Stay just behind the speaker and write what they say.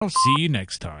I'll see you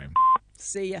next time.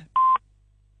 See ya.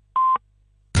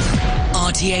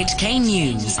 RTHK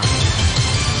News.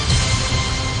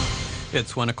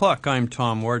 It's 1 o'clock. I'm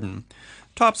Tom Warden.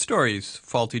 Top stories.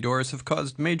 Faulty doors have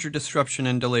caused major disruption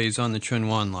and delays on the Chun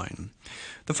Wan line.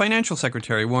 The financial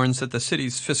secretary warns that the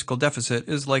city's fiscal deficit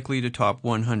is likely to top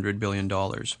 $100 billion.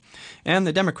 And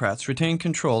the Democrats retain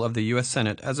control of the U.S.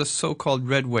 Senate as a so-called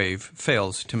red wave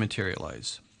fails to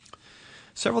materialize.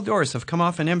 Several doors have come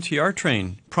off an MTR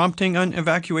train, prompting an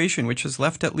evacuation which has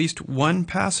left at least one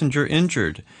passenger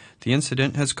injured. The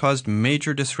incident has caused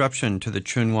major disruption to the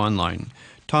Chun Wan line.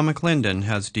 Tom McClendon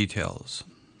has details.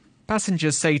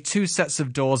 Passengers say 2 sets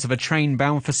of doors of a train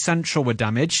bound for Central were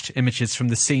damaged. Images from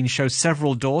the scene show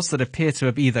several doors that appear to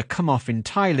have either come off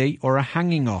entirely or are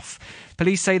hanging off.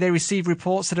 Police say they received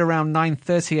reports at around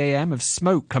 9:30 a.m. of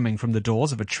smoke coming from the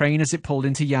doors of a train as it pulled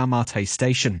into Yau Ma Tei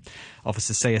station.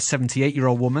 Officers say a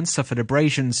 78-year-old woman suffered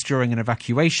abrasions during an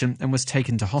evacuation and was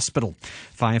taken to hospital.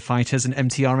 Firefighters and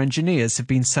MTR engineers have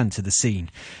been sent to the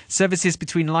scene. Services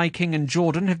between Liking and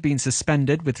Jordan have been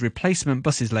suspended with replacement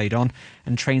buses laid on,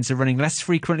 and trains are running less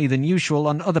frequently than usual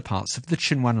on other parts of the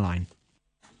Chun Wan line.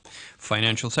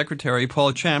 Financial Secretary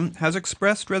Paul Chan has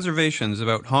expressed reservations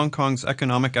about Hong Kong's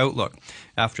economic outlook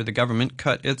after the government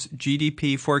cut its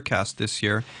GDP forecast this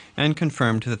year and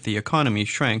confirmed that the economy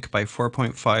shrank by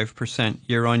 4.5%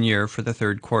 year-on-year for the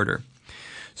third quarter.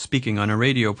 Speaking on a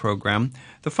radio program,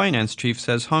 the finance chief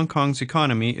says Hong Kong's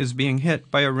economy is being hit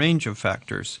by a range of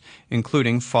factors,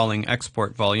 including falling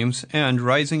export volumes and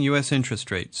rising U.S.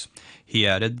 interest rates. He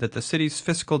added that the city's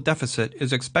fiscal deficit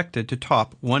is expected to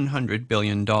top $100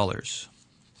 billion.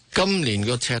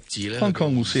 Hong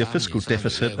Kong will see a fiscal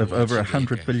deficit of over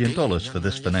 $100 billion for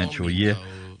this financial year.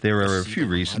 There are a few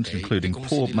reasons, including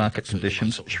poor market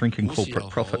conditions, shrinking corporate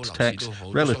profits tax,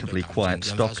 relatively quiet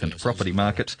stock and property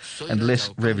markets, and less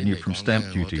revenue from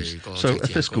stamp duties. So a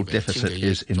fiscal deficit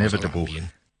is inevitable.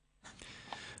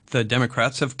 The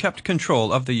Democrats have kept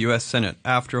control of the U.S. Senate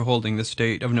after holding the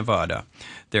state of Nevada.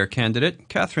 Their candidate,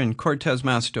 Catherine Cortez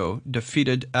Masto,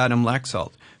 defeated Adam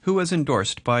Laxalt, who was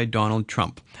endorsed by Donald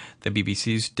Trump. The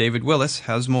BBC's David Willis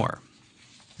has more.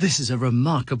 This is a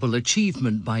remarkable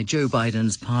achievement by Joe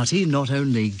Biden's party, not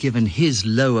only given his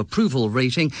low approval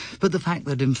rating, but the fact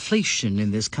that inflation in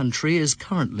this country is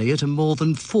currently at a more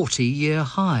than 40-year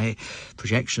high.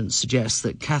 Projections suggest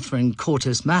that Catherine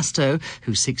Cortez Masto,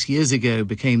 who 6 years ago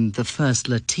became the first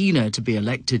Latina to be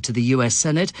elected to the U.S.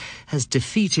 Senate, has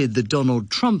defeated the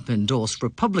Donald Trump-endorsed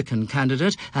Republican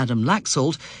candidate, Adam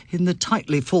Laxalt, in the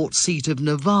tightly fought seat of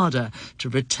Nevada to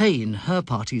retain her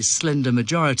party's slender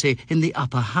majority in the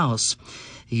upper house.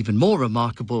 Even more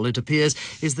remarkable, it appears,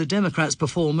 is the Democrats'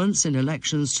 performance in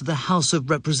elections to the House of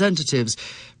Representatives.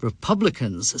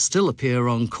 Republicans still appear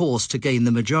on course to gain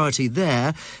the majority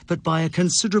there, but by a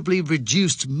considerably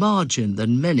reduced margin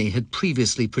than many had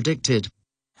previously predicted.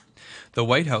 The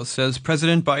White House says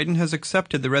President Biden has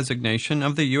accepted the resignation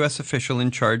of the U.S. official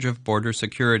in charge of border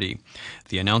security.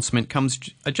 The announcement comes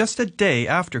just a day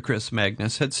after Chris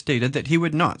Magnus had stated that he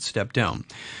would not step down.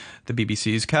 The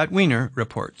BBC's Kat Wiener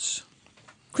reports.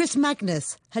 Chris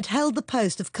Magnus had held the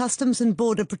post of Customs and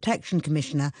Border Protection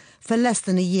Commissioner for less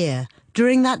than a year.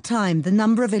 During that time, the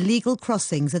number of illegal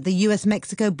crossings at the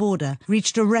US-Mexico border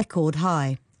reached a record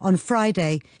high. On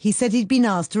Friday, he said he'd been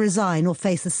asked to resign or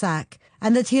face a sack,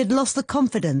 and that he had lost the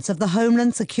confidence of the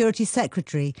Homeland Security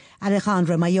Secretary,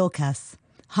 Alejandro Mayorkas.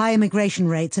 High immigration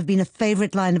rates have been a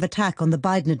favourite line of attack on the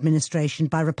Biden administration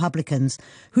by Republicans,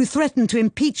 who threatened to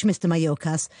impeach Mr.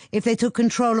 Mayorkas if they took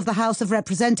control of the House of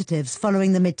Representatives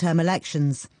following the midterm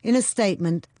elections. In a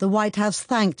statement, the White House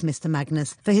thanked Mr.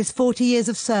 Magnus for his 40 years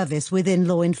of service within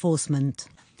law enforcement.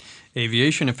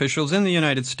 Aviation officials in the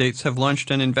United States have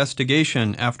launched an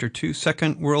investigation after 2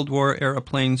 Second World War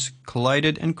airplanes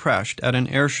collided and crashed at an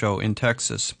air show in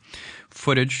Texas.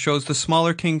 Footage shows the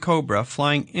smaller King Cobra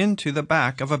flying into the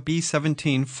back of a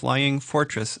B-17 Flying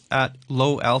Fortress at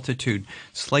low altitude,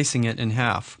 slicing it in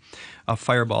half. A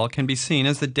fireball can be seen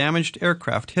as the damaged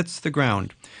aircraft hits the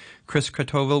ground. Chris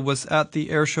Kratoval was at the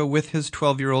airshow with his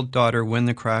 12-year-old daughter when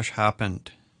the crash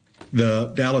happened.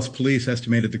 The Dallas police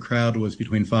estimated the crowd was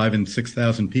between 5,000 and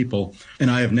 6,000 people, and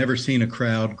I have never seen a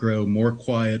crowd grow more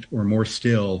quiet or more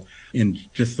still in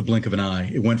just the blink of an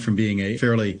eye. It went from being a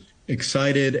fairly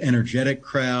excited, energetic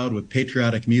crowd with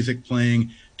patriotic music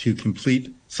playing to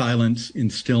complete silence in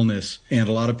stillness. And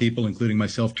a lot of people, including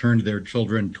myself, turned their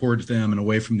children towards them and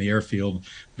away from the airfield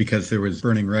because there was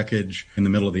burning wreckage in the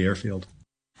middle of the airfield.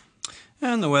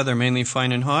 And the weather mainly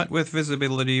fine and hot, with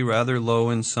visibility rather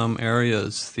low in some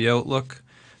areas. The outlook,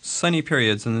 sunny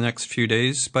periods in the next few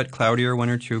days, but cloudier, 1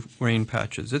 or 2 rain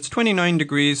patches. It's 29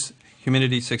 degrees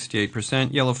Humidity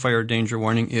 68%. Yellow fire danger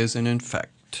warning is in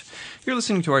effect. You're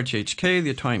listening to RTHK.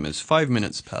 The time is 5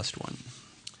 minutes past 1.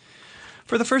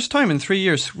 For the first time in 3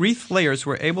 years, wreath layers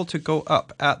were able to go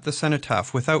up at the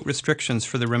cenotaph without restrictions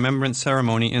for the remembrance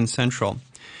ceremony in Central.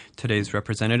 Today's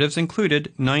representatives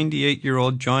included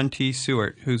 98-year-old John T.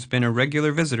 Seward, who's been a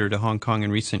regular visitor to Hong Kong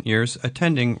in recent years,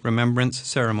 attending remembrance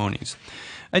ceremonies.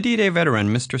 A D-Day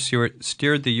veteran, Mr. Seward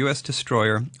steered the U.S.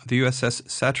 destroyer, the USS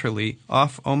Satterlee,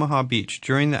 off Omaha Beach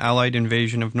during the Allied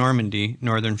invasion of Normandy,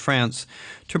 northern France,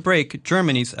 to break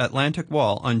Germany's Atlantic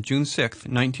Wall on June 6,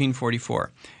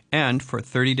 1944, and for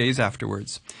 30 days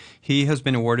afterwards. He has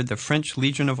been awarded the French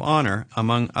Legion of Honor,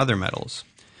 among other medals.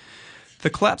 The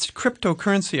collapsed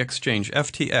cryptocurrency exchange,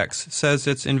 FTX, says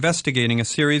it's investigating a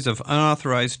series of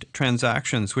unauthorized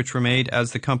transactions which were made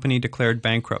as the company declared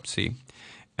bankruptcy.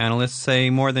 Analysts say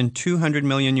more than $200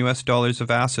 million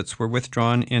of assets were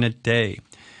withdrawn in a day.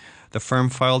 The firm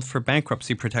filed for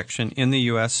bankruptcy protection in the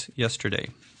U.S. yesterday.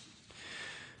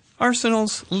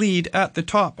 Arsenal's lead at the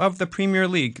top of the Premier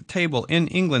League table in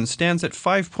England stands at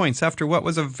 5 points after what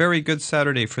was a very good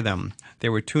Saturday for them. They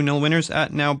were 2-0 winners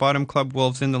at now bottom club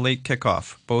Wolves in the late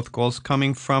kickoff, both goals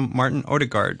coming from Martin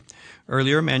Odegaard.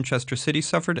 Earlier, Manchester City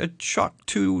suffered a shock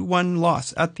 2-1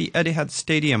 loss at the Etihad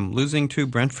Stadium, losing to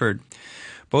Brentford.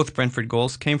 Both Brentford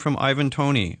goals came from Ivan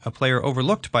Toney, a player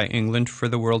overlooked by England for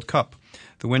the World Cup.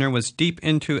 The winner was deep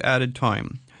into added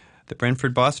time. The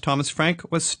Brentford boss, Thomas Frank,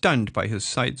 was stunned by his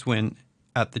side's win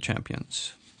at the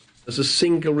champions. As a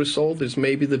single result, it's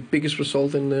maybe the biggest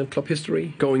result in club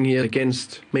history. Going here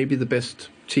against maybe the best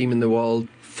team in the world,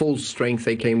 full strength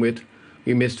they came with.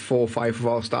 We missed 4 or 5 of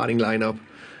our starting lineup,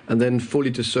 and then fully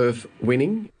deserved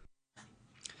winning.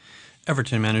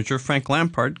 Everton manager Frank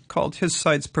Lampard called his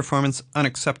side's performance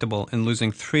unacceptable in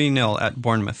losing 3-0 at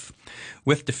Bournemouth.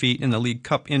 With defeat in the League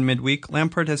Cup in midweek,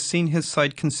 Lampard has seen his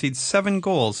side concede 7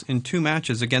 goals in 2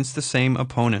 matches against the same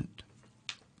opponent.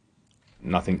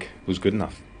 Nothing was good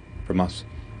enough from us.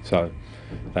 So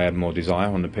they had more desire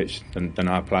on the pitch than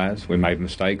our players. We made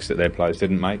mistakes that their players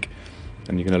didn't make,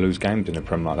 and you're going to lose games in a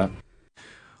Prem like that.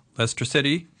 Leicester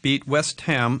City beat West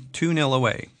Ham 2-0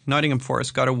 away. Nottingham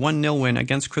Forest got a 1-0 win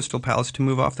against Crystal Palace to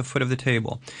move off the foot of the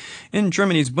table. In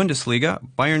Germany's Bundesliga,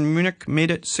 Bayern Munich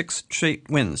made it 6 straight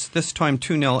wins, this time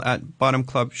 2-0 at bottom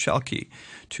club Schalke,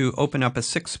 to open up a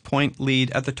 6-point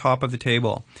lead at the top of the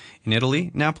table. In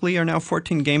Italy, Napoli are now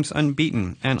 14 games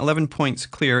unbeaten and 11 points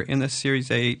clear in the Serie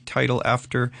A title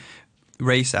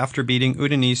race after beating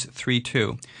Udinese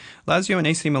 3-2. Lazio and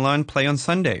AC Milan play on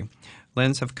Sunday.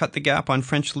 Lens have cut the gap on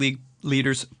French league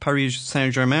leaders Paris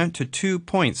Saint-Germain to 2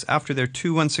 points after their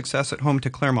 2-1 success at home to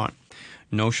Clermont.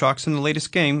 No shocks in the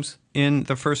latest games in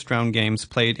the first-round games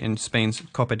played in Spain's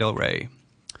Copa del Rey.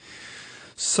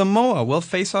 Samoa will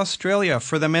face Australia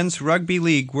for the Men's Rugby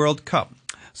League World Cup.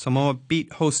 Samoa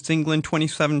beat hosts England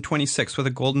 27-26 with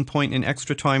a golden point in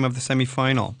extra time of the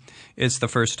semi-final. It's the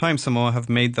first time Samoa have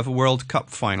made the World Cup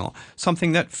final,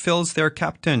 something that fills their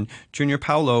captain, Junior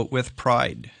Paulo, with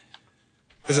pride.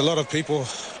 There's a lot of people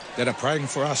that are praying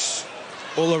for us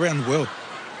all around the world.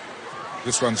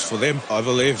 This one's for them. I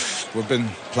believe we've been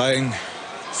playing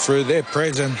through their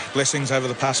prayers and blessings over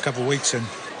the past couple of weeks, and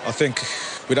I think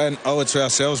we don't owe it to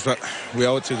ourselves, but we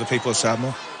owe it to the people of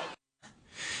Samoa.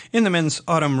 In the men's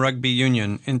Autumn Rugby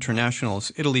Union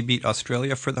Internationals, Italy beat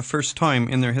Australia for the first time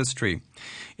in their history.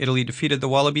 Italy defeated the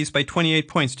Wallabies by 28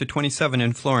 points to 27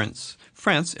 in Florence.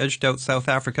 France edged out South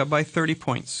Africa by 30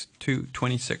 points to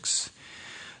 26.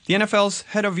 The NFL's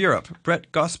head of Europe,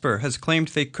 Brett Gosper, has claimed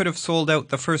they could have sold out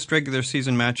the first regular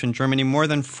season match in Germany more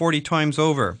than 40 times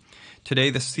over. Today,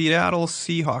 the Seattle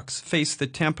Seahawks face the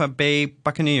Tampa Bay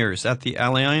Buccaneers at the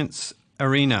Allianz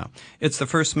Arena. It's the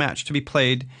first match to be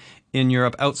played in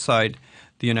Europe outside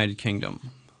the United Kingdom.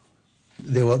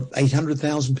 There were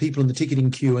 800,000 people in the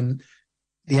ticketing queue, and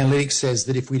the analytics says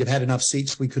that if we'd have had enough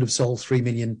seats, we could have sold 3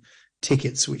 million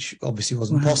tickets, which obviously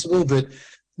wasn't possible, but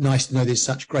nice to know there's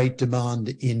such great demand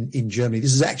in Germany.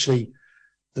 This is actually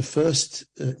the first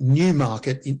new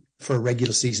market for a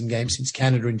regular season game since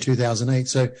Canada in 2008.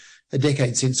 So a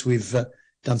decade since we've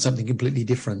done something completely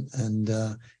different. And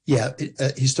a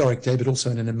historic day, but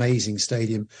also in an amazing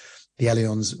stadium, the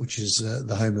Allianz, which is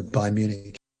the home of Bayern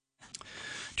Munich.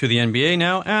 To the NBA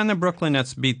now, and the Brooklyn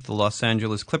Nets beat the Los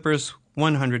Angeles Clippers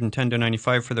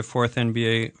 110-95 for their 4th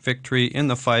NBA victory in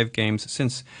the 5 games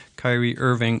since Kyrie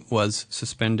Irving was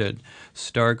suspended.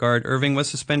 Star guard Irving was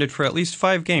suspended for at least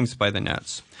 5 games by the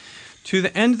Nets. To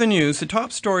the end of the news, the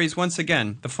top stories once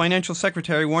again. The financial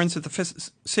secretary warns that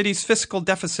the city's fiscal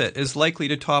deficit is likely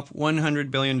to top $100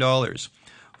 billion.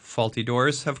 Faulty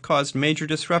doors have caused major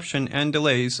disruption and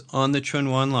delays on the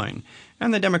Chunwan line,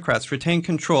 and the Democrats retain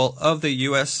control of the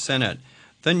U.S. Senate.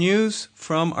 The news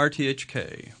from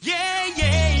RTHK. Yeah,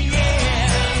 yeah, yeah.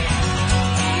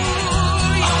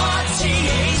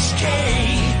 RTHK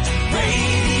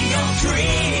Radio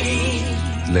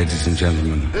 3. Ladies and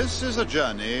gentlemen, this is a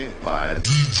journey by a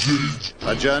DJ.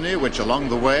 A journey which along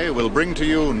the way will bring to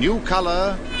you new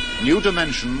color, new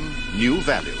dimension, new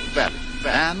value,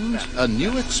 and a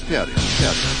new experience.